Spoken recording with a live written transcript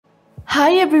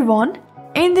Hi everyone!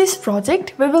 In this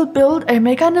project, we will build a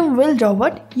Mecanum wheel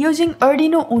robot using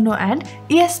Arduino Uno and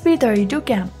ESP32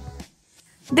 cam.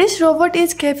 This robot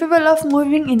is capable of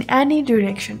moving in any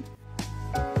direction.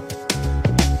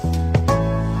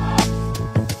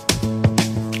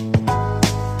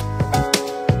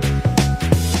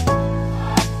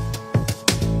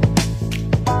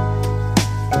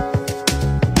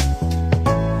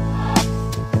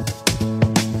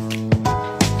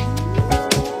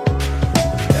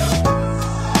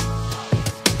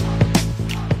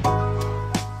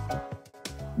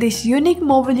 This unique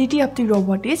mobility of the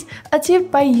robot is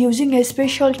achieved by using a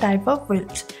special type of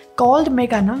wheels called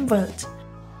Mecanum wheels.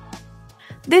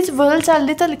 These wheels are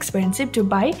little expensive to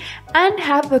buy and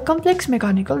have a complex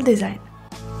mechanical design.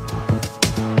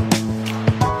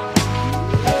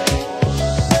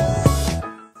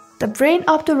 The brain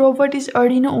of the robot is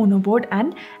Arduino Uno board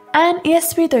and an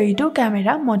ESP32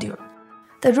 camera module.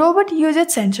 The robot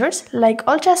uses sensors like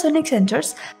ultrasonic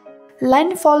sensors,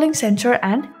 line following sensor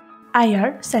and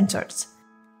IR sensors.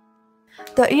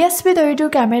 The ESP32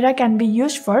 camera can be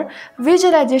used for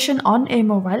visualization on a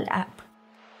mobile app.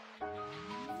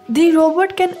 The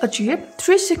robot can achieve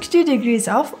 360 degrees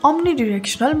of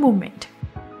omnidirectional movement.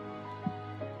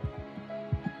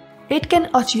 It can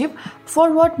achieve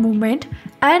forward movement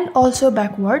and also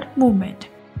backward movement.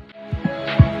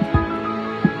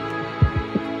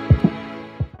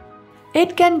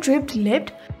 It can drift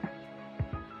left.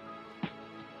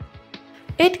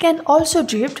 It can also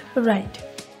drift right.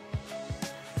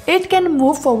 It can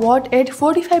move forward at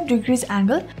 45 degrees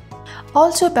angle,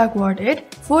 also backward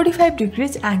at 45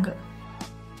 degrees angle.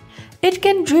 It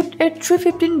can drift at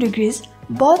 315 degrees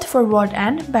both forward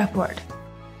and backward.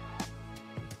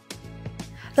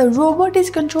 The robot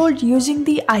is controlled using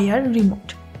the IR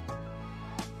remote.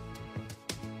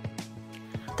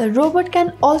 The robot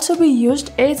can also be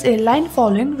used as a line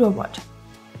following robot.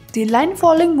 The line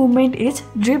following movement is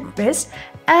drift based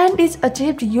and is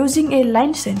achieved using a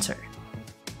line sensor.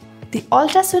 The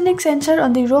ultrasonic sensor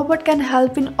on the robot can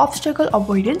help in obstacle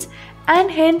avoidance and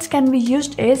hence can be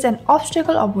used as an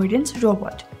obstacle avoidance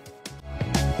robot.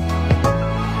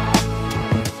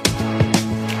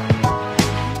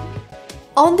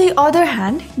 On the other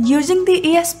hand, using the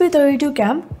ESP32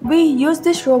 cam, we use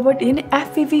this robot in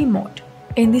FPV mode.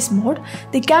 In this mode,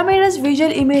 the camera's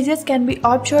visual images can be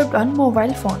observed on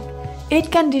mobile phone. It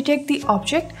can detect the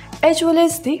object as well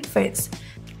as the face.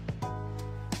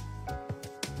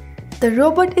 The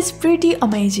robot is pretty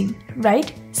amazing,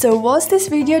 right? So watch this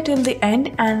video till the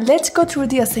end and let's go through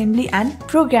the assembly and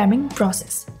programming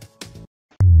process.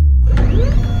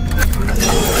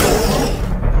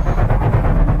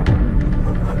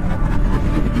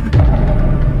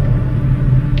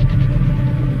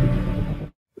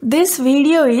 This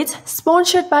video is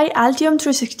sponsored by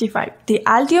Altium365. The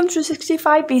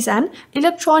Altium365 is an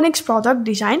electronics product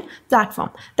design platform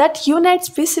that unites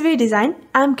PCB design,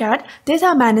 MCAD,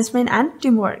 data management and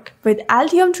teamwork. With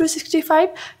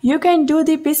Altium365, you can do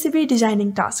the PCB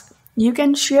designing task. You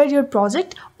can share your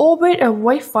project over a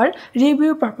web for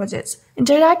review purposes.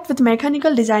 Interact with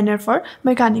mechanical designer for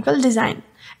mechanical design.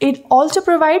 It also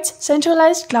provides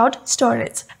centralized cloud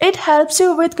storage. It helps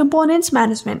you with components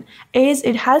management as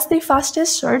it has the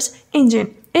fastest search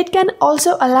engine. It can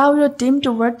also allow your team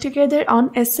to work together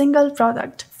on a single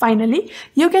product. Finally,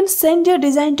 you can send your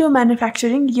design to a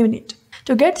manufacturing unit.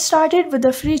 To get started with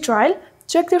the free trial,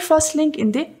 check the first link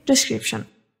in the description.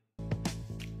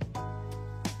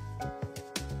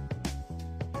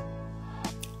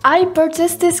 I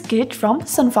purchased this kit from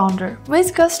Sunfounder,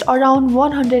 which cost around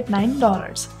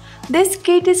 $109. This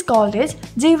kit is called as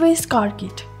Zeus Car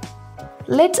kit.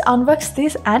 Let's unbox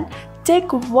this and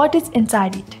check what is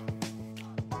inside it.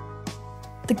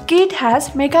 The kit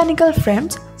has mechanical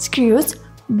frames, screws,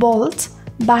 bolts,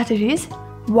 batteries,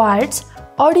 wires,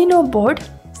 Arduino board,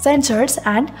 sensors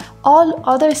and all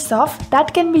other stuff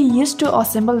that can be used to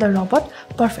assemble the robot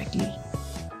perfectly.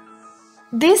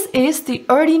 This is the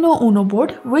Arduino Uno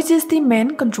board, which is the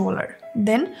main controller.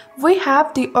 Then we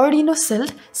have the Arduino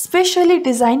shield specially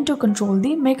designed to control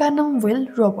the Mecanum wheel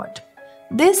robot.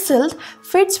 This shield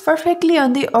fits perfectly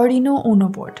on the Arduino Uno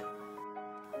board.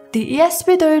 The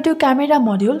ESP32 camera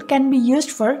module can be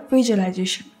used for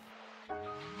visualization.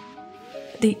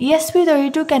 The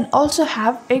ESP32 can also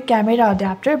have a camera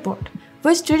adapter board,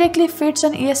 which directly fits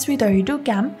on ESP32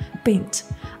 cam pins.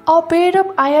 A pair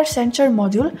of IR sensor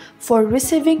module for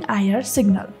receiving IR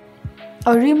signal.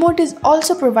 A remote is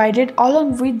also provided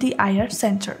along with the IR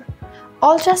sensor.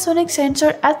 Ultrasonic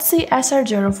sensor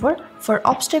𝗁𝗁𝗁𝗁 for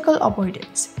obstacle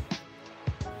avoidance.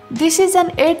 This is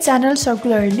an 8-channel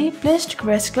circularly placed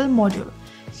grayscale module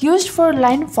used for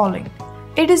line following.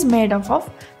 It is made up of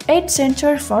 8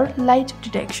 sensors for light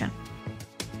detection.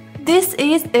 This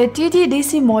is a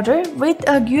TT-DC motor with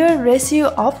a gear ratio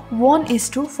of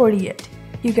 1:48.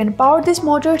 You can power these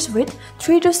motors with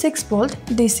 3 to 6 volt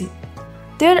DC.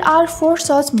 There are 4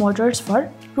 such motors for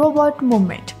robot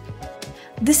movement.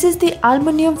 This is the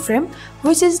aluminum frame,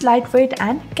 which is lightweight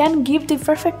and can give the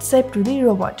perfect shape to the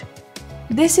robot.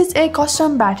 This is a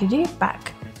custom battery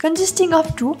pack consisting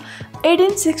of two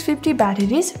 18650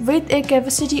 batteries with a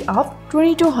capacity of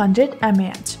 2200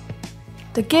 mAh.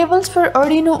 The cables for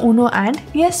Arduino Uno and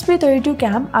ESP32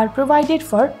 cam are provided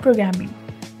for programming.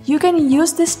 You can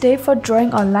use this tape for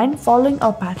drawing a line following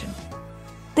a pattern.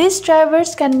 These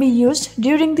drivers can be used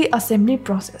during the assembly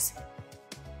process.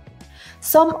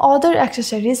 Some other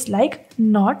accessories like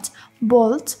nuts,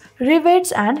 bolts,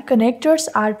 rivets and connectors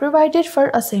are provided for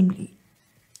assembly.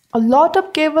 A lot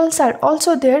of cables are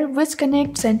also there which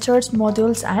connect sensors,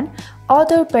 modules and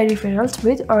other peripherals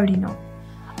with Arduino.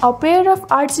 A pair of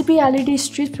RGB LED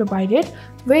strips provided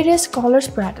various colors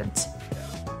patterns.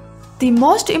 The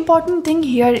most important thing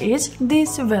here is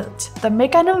these wheels. The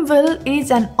Mecanum wheel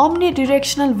is an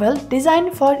omnidirectional wheel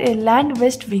designed for a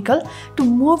land-based vehicle to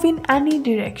move in any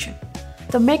direction.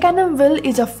 The Mecanum wheel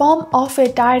is a form of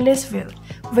a tireless wheel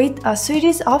with a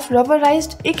series of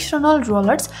rubberized external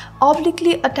rollers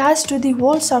obliquely attached to the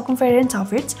whole circumference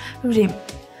of its rim.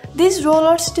 These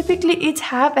rollers typically each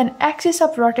have an axis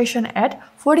of rotation at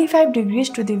 45 degrees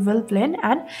to the wheel plane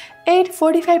and at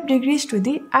 45 degrees to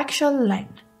the axial line.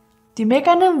 The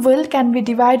Mecanum wheel can be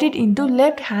divided into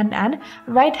left hand and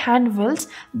right hand wheels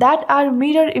that are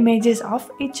mirror images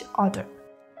of each other.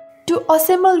 To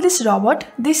assemble this robot,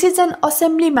 this is an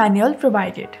assembly manual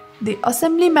provided. The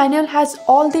assembly manual has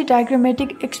all the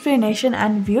diagrammatic explanation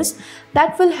and views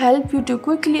that will help you to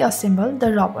quickly assemble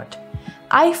the robot.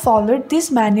 I followed this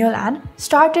manual and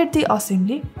started the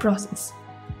assembly process.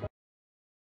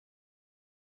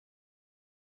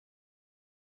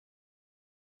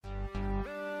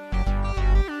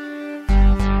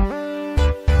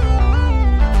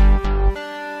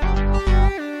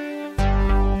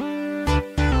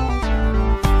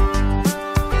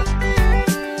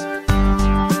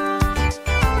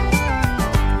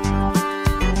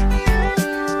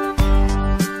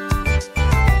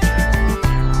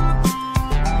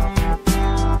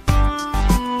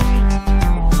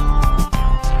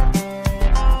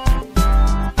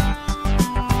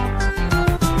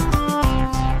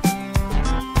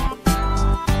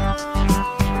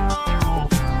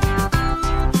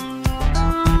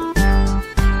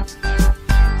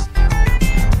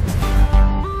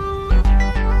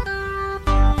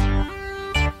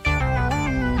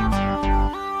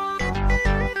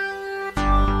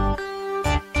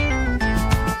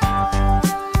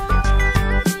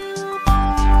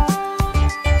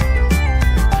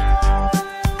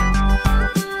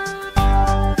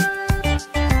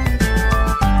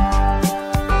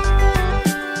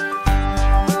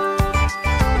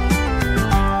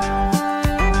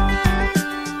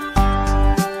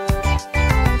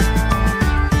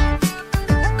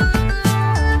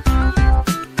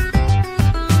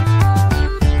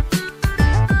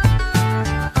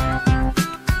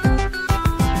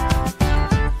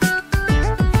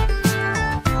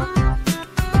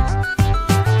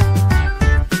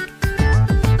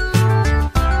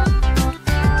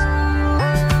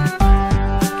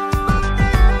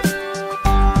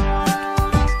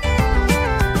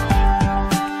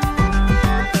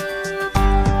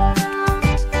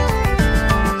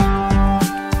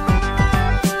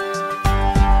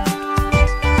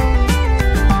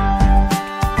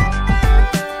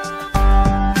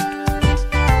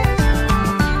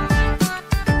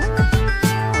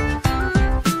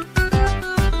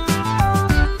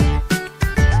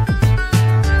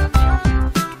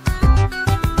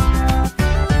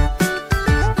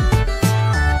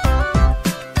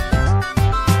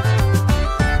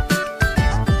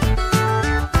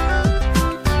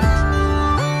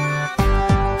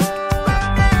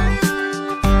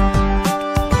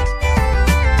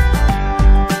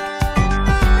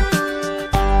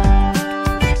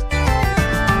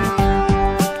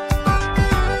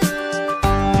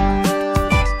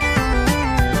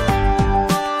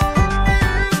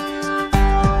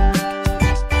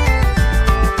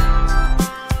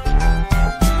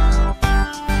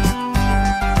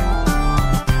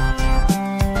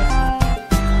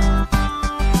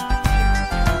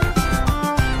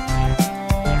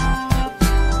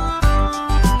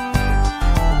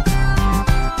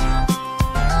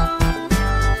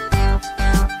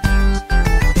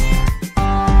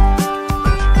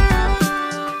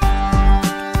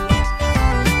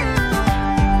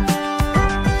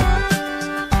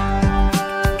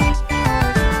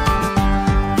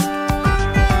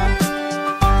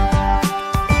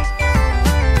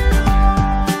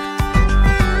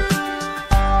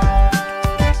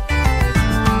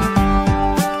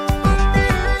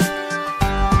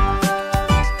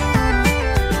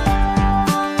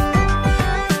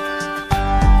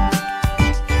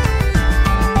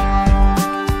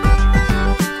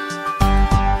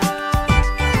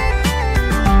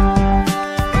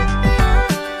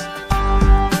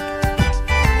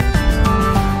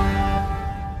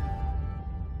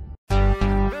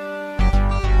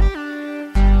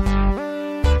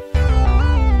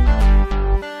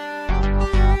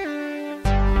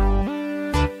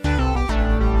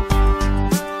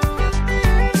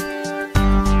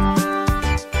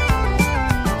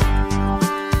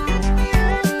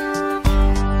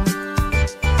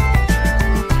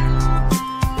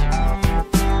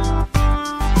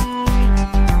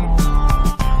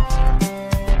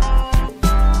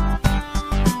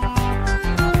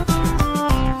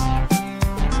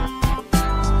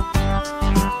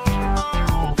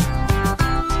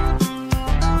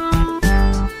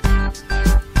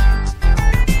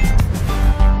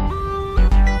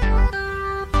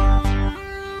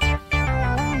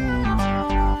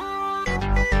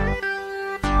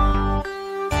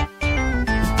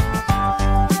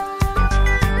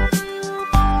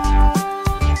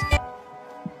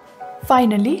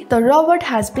 Finally, the robot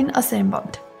has been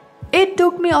assembled. It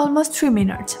took me almost 3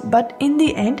 minutes, but in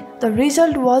the end, the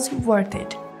result was worth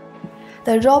it.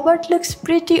 The robot looks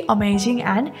pretty amazing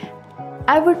and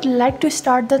I would like to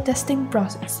start the testing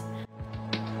process.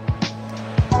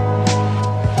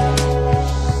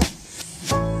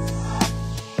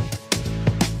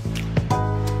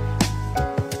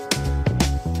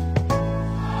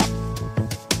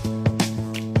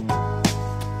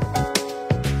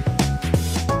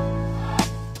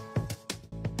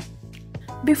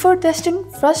 Before testing,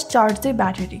 first charge the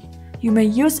battery. You may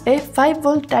use a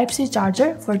 5V Type-C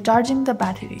charger for charging the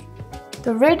battery.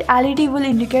 The red LED will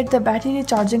indicate the battery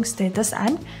charging status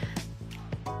and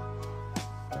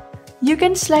you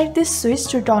can slide this switch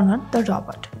to turn on the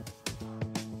robot.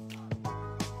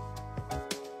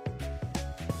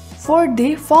 For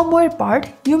the firmware part,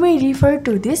 you may refer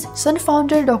to this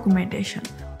𝗁𝗓𝗲 documentation.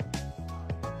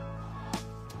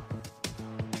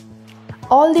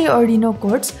 All the Arduino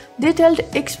codes, detailed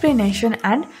explanation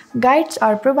and guides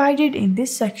are provided in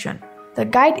this section. The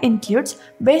guide includes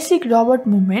basic robot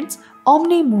movements,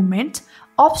 omni movements,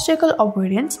 obstacle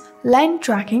avoidance, line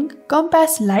tracking,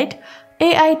 compass light,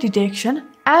 AI detection,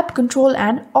 app control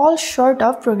and all sort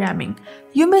of programming.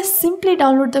 You may simply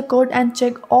download the code and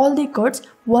check all the codes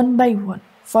one by one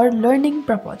for learning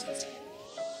purposes.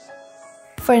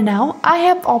 For now, I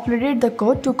have uploaded the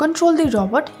code to control the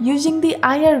robot using the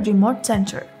IR remote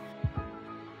sensor.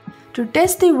 To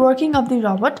test the working of the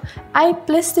robot, I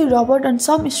placed the robot on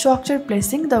some structure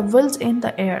placing the wheels in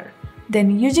the air.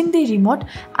 Then using the remote,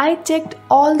 I checked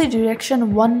all the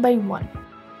direction one by one.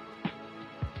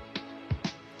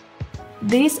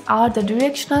 These are the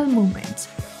directional movements.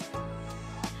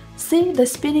 See the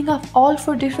spinning of all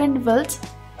 4 different wheels?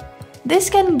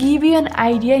 This can give you an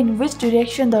idea in which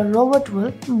direction the robot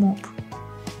will move.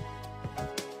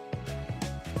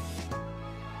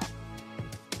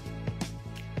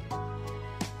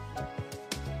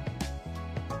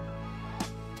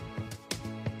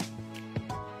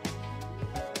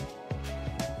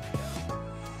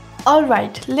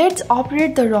 Alright, let's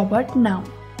operate the robot now.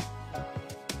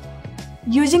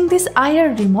 Using this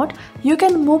IR remote, you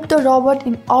can move the robot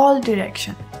in all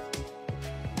directions.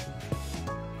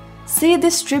 See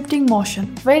this drifting motion,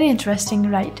 very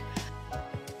interesting, right?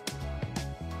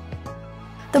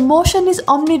 The motion is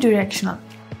omnidirectional.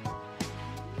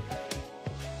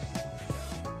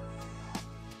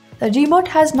 The remote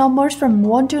has numbers from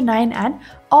 1 to 9 and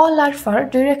all are for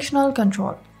directional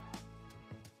control.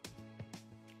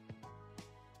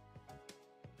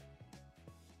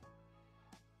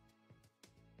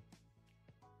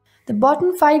 The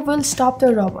button 5 will stop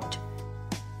the robot.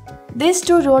 These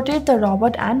two rotate the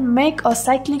robot and make a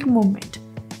cyclic movement.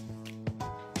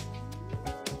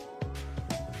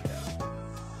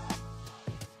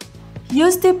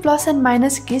 Use the plus and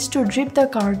minus keys to drift the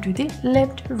car to the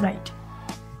left, right.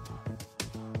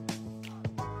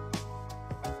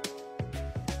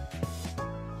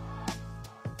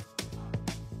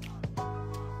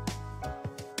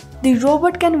 The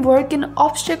robot can work in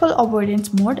obstacle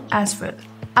avoidance mode as well.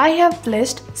 I have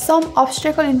placed some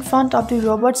obstacle in front of the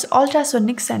robot's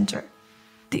ultrasonic sensor.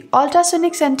 The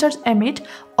ultrasonic sensors emit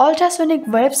ultrasonic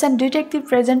waves and detect the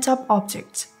presence of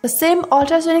objects. The same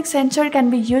ultrasonic sensor can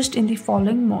be used in the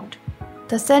following mode.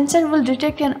 The sensor will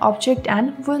detect an object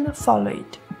and will follow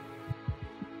it.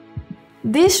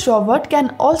 This robot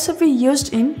can also be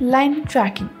used in line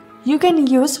tracking. You can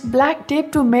use black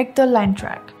tape to make the line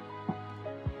track.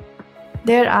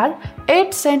 There are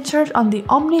 8 sensors on the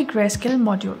Omni grayscale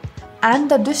module, and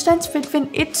the distance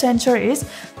between each sensor is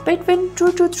between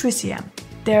 2 to 3 cm.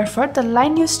 Therefore, the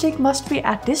line you stick must be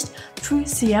at least 3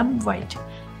 cm wide,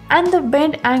 and the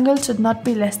bend angle should not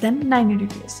be less than 90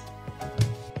 degrees.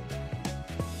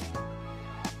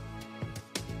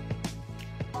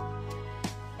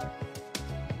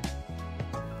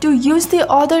 To use the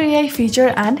other AI feature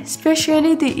and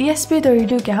especially the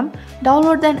ESP32 cam,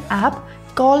 download an app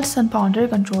called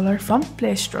𝗁𝗓𝗲controller from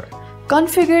Play Store.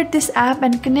 Configure this app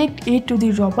and connect it to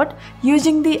the robot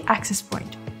using the access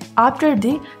point. After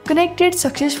the connected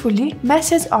successfully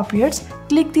message appears,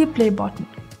 click the play button.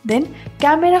 Then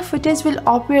camera footage will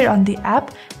appear on the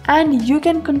app and you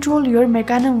can control your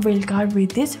Mecanum wheel car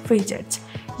with these widgets.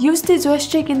 Use the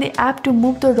joystick in the app to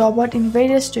move the robot in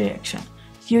various directions.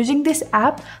 Using this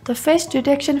app, the face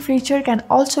detection feature can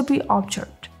also be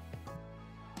observed.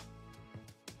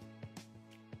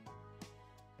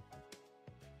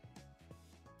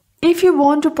 If you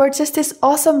want to purchase this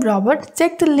awesome robot,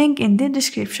 check the link in the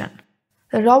description.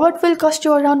 The robot will cost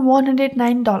you around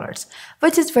 $109,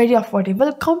 which is very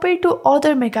affordable compared to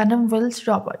other Mecanum wheels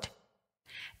robot.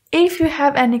 If you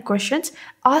have any questions,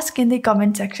 ask in the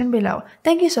comment section below.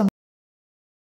 Thank you so much.